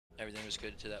Everything was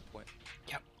good to that point.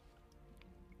 Yep.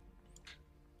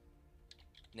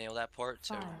 Nail that part.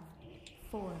 So 5,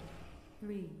 4,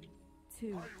 3,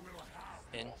 2.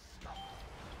 in.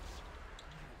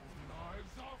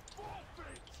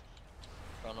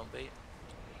 Frontal bait.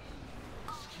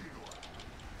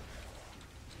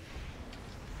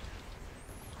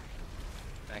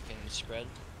 Back in and spread.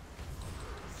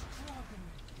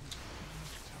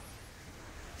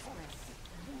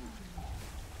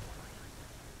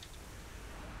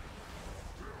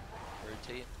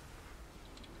 Rotate.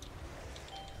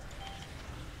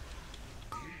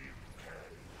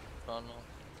 Frontal.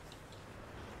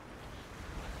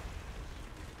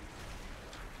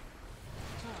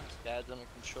 Dad's under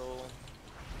control.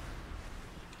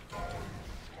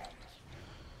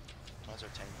 How's our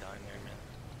tank dying there, man?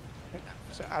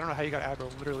 So I don't know how you got aggro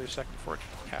literally a second before it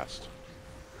cast.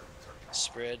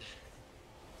 Spread.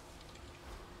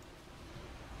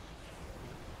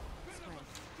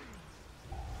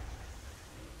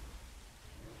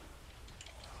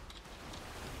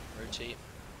 Rotate.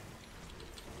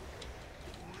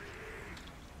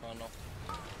 Frontal.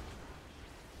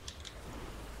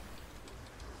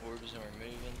 Orbs and we're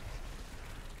moving.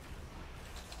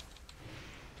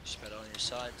 Spread on your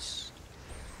sides.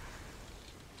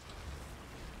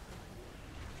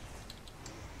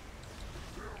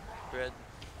 Spread.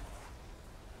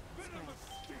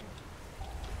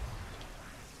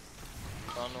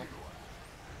 Funnel.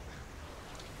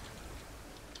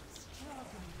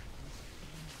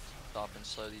 Stop and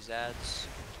slow these ads.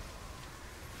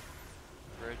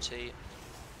 Rotate.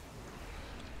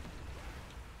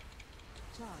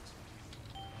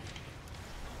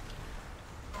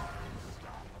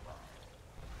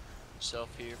 Self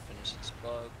here, finish its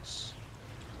bugs.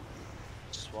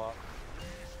 Swap.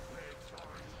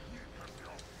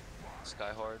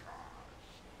 Sky hard.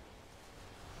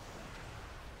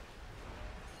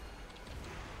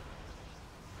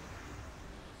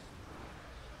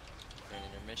 We're in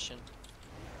intermission.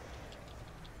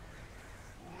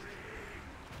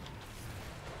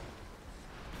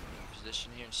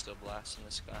 Position here and still blasting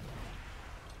this guy.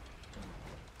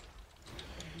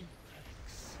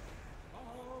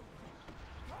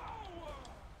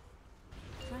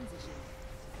 Transition.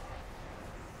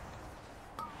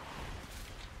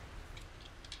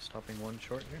 Stopping one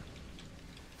short here.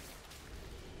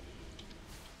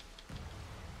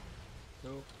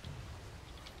 Nope.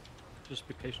 Just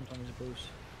be patient on these blues.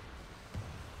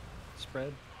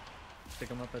 Spread. Pick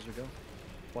them up as we go.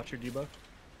 Watch your debuff.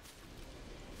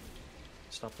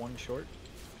 Stop one short.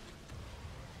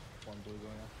 One blue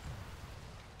going off.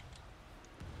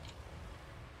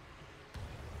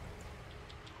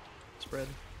 Spread.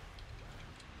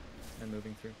 And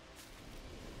moving through.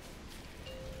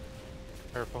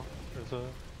 Careful, there's a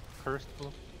cursed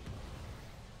blue.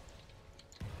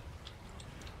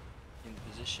 In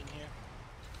position here.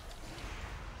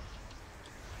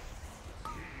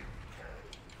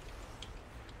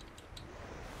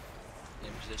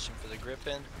 In position for the grip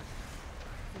in.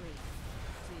 3,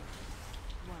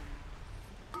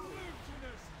 2, 1.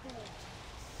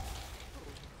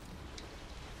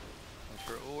 Look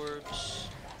for orbs.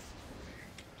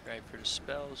 Right for the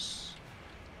spells.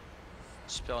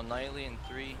 Spell nightly in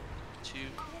 3, 2,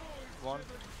 1.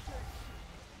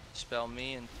 Spell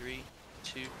me in 3,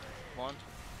 2, 1.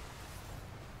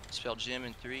 Spell Jim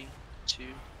in 3, 2,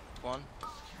 1.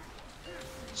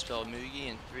 Spell Moogie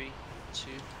in 3, 2,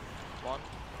 1.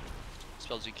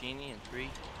 Spell Zucchini in 3,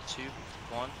 2,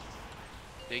 1.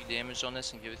 Big damage on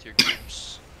this and give it to your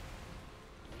groups.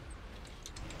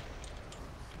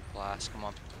 Blast, come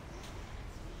on.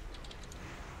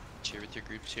 Cheer with your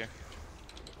groups here.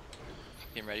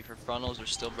 Getting ready for frontals, they're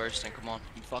still bursting, come on.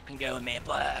 You fucking going, man,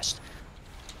 blast!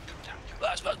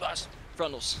 Blast, blast, blast!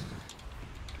 Frontals.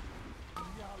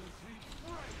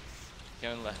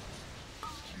 Going left.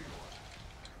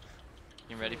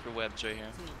 Getting ready for webs right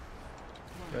here.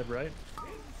 Red right.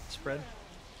 Spread.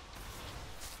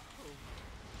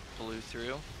 Blue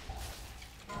through.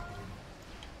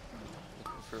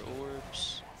 Looking for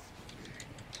orbs.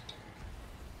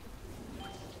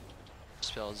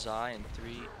 Spell Zai in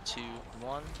 3, 2,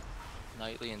 1.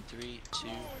 Nightly in 3, 2,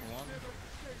 1.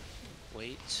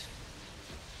 Wait.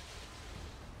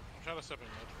 Try to step in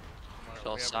mid.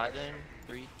 Spell Sidon,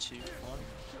 3, 2,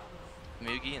 1.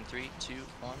 Moogie in 3, 2,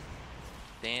 1.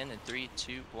 Dan in 3,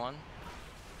 2, 1.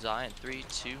 Zai in 3,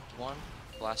 2, 1.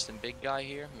 Blasting big guy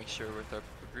here. Make sure we're with our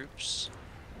groups.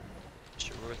 Make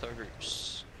sure we're with our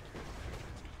groups.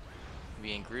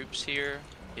 Be in groups here.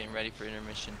 Getting ready for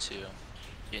intermission 2.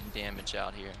 Getting damage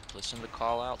out here. Listen to the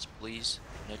call outs, please.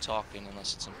 No talking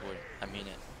unless it's important. I mean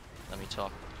it. Let me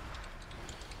talk.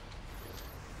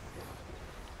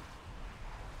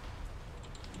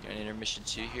 An intermission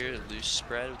 2 here, loose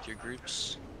spread with your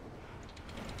groups.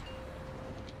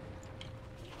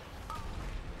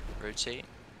 Rotate,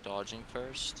 dodging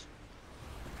first.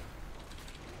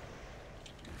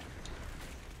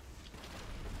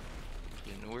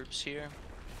 Getting orbs here.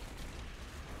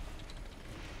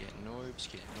 Getting orbs,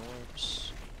 getting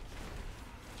orbs.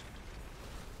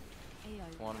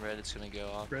 AI. One red, it's gonna go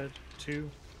off. Red, 2,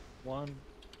 1.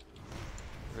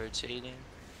 Rotating.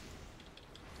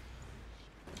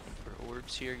 Looking for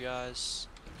orbs here, guys.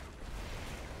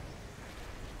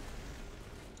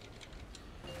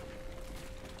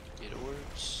 Get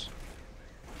orbs.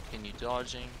 Continue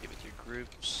dodging. Get with your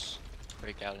groups.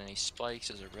 Break out any spikes.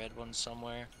 There's a red one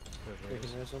somewhere.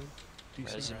 Paganism.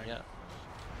 Decent Resin, rag. yeah.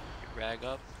 Get rag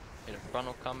up. Hit a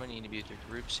frontal coming. You need to be with your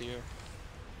groups here.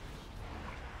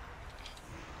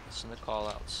 Listen to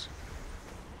callouts.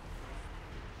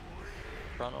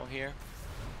 Frontal here.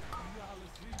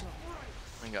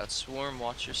 We got swarm.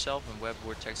 Watch yourself, and web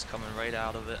vortex coming right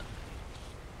out of it.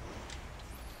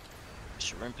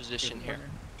 We're in position here.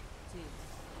 2,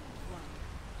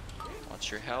 1.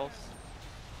 Watch your health.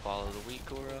 Follow the weak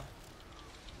aura.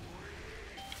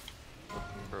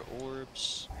 Looking for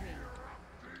orbs.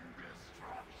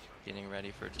 Getting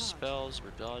ready for dispels.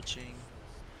 We're dodging.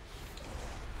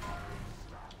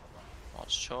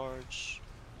 Watch charge.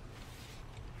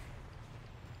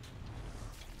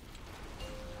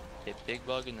 Hit big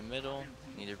bug in the middle.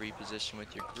 Need to reposition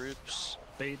with your groups.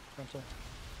 Fade, frontal.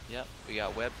 Yep, we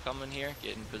got web coming here.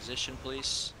 Get in position,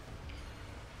 please.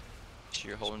 Make sure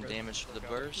you're holding Spread. damage for the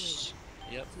burst.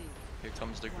 Yep, 2, here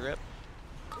comes the grip.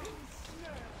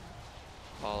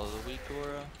 Follow the weak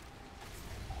aura.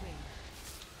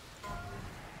 3.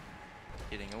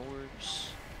 Getting orbs.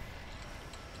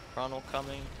 Frontal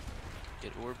coming.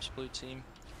 Get orbs, blue team.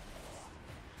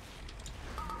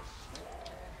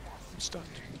 I'm stunned.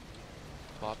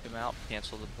 Bop him out.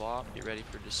 Cancel the bop. Get ready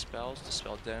for dispels.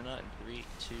 Dispel donut in 3,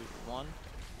 2, 1.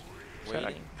 Said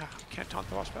Waiting. can't taunt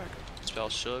the boss back. Dispel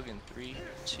Shug in 3,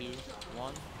 2,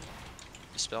 1.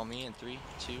 Dispel me in 3,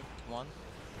 2, 1.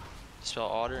 Dispel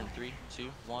Otter in 3, 2,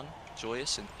 1.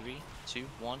 Joyous in 3, 2,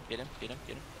 1. Get him, get him,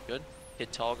 get him. Good.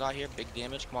 Hit tall guy here. Big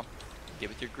damage. Come on. Get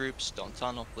with your groups. Don't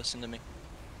tunnel. Listen to me.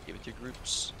 Get with your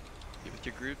groups. Get with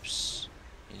your groups.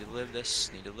 Need to live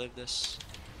this. Need to live this.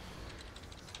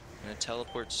 I'm gonna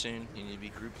teleport soon. You need to be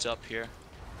grouped up here.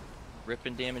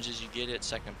 Ripping damage as you get it.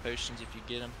 Second potions if you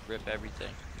get them. Rip everything.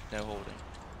 No holding.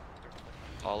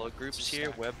 Follow groups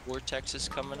here. Web vortex is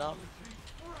coming up.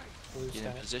 Get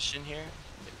in position here.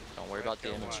 Don't worry about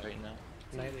damage right now.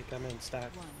 Nightly come in,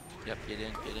 stack. 1. Yep, get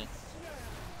in, get in.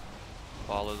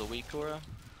 Follow the weak aura.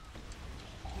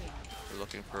 We're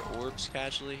looking for orbs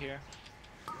casually here.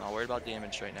 Not worried about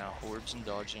damage right now. Orbs and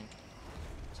dodging.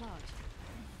 Charge.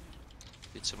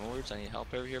 Get some orbs. I need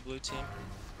help over here, blue team.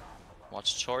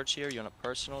 Watch charge here. You want to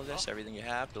personal this. Everything you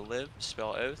have to live.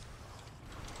 Spell oath.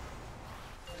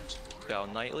 Spell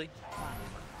nightly.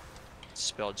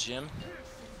 Spell Jim.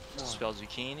 Spell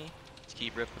zucchini.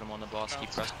 Keep ripping them on the boss.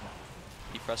 Keep pressing.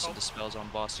 Keep pressing the spells on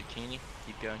boss zucchini.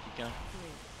 Keep going. Keep going.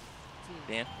 3,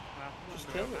 2, Dan.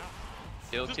 Just kill it.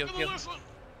 Kill. Kill. Kill.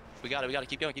 We got it. We got it.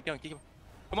 Keep going. Keep going. Keep going.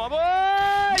 Come on,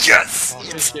 boys!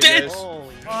 Yes! Dead!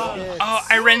 Holy Oh,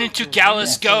 I ran into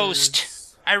Gallus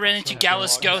Ghost. I ran into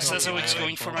Gallus Ghost as I was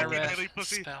going for my red Nightly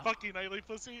pussy. spell. Fucking nightly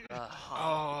pussy.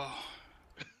 Oh.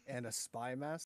 And a spy mask.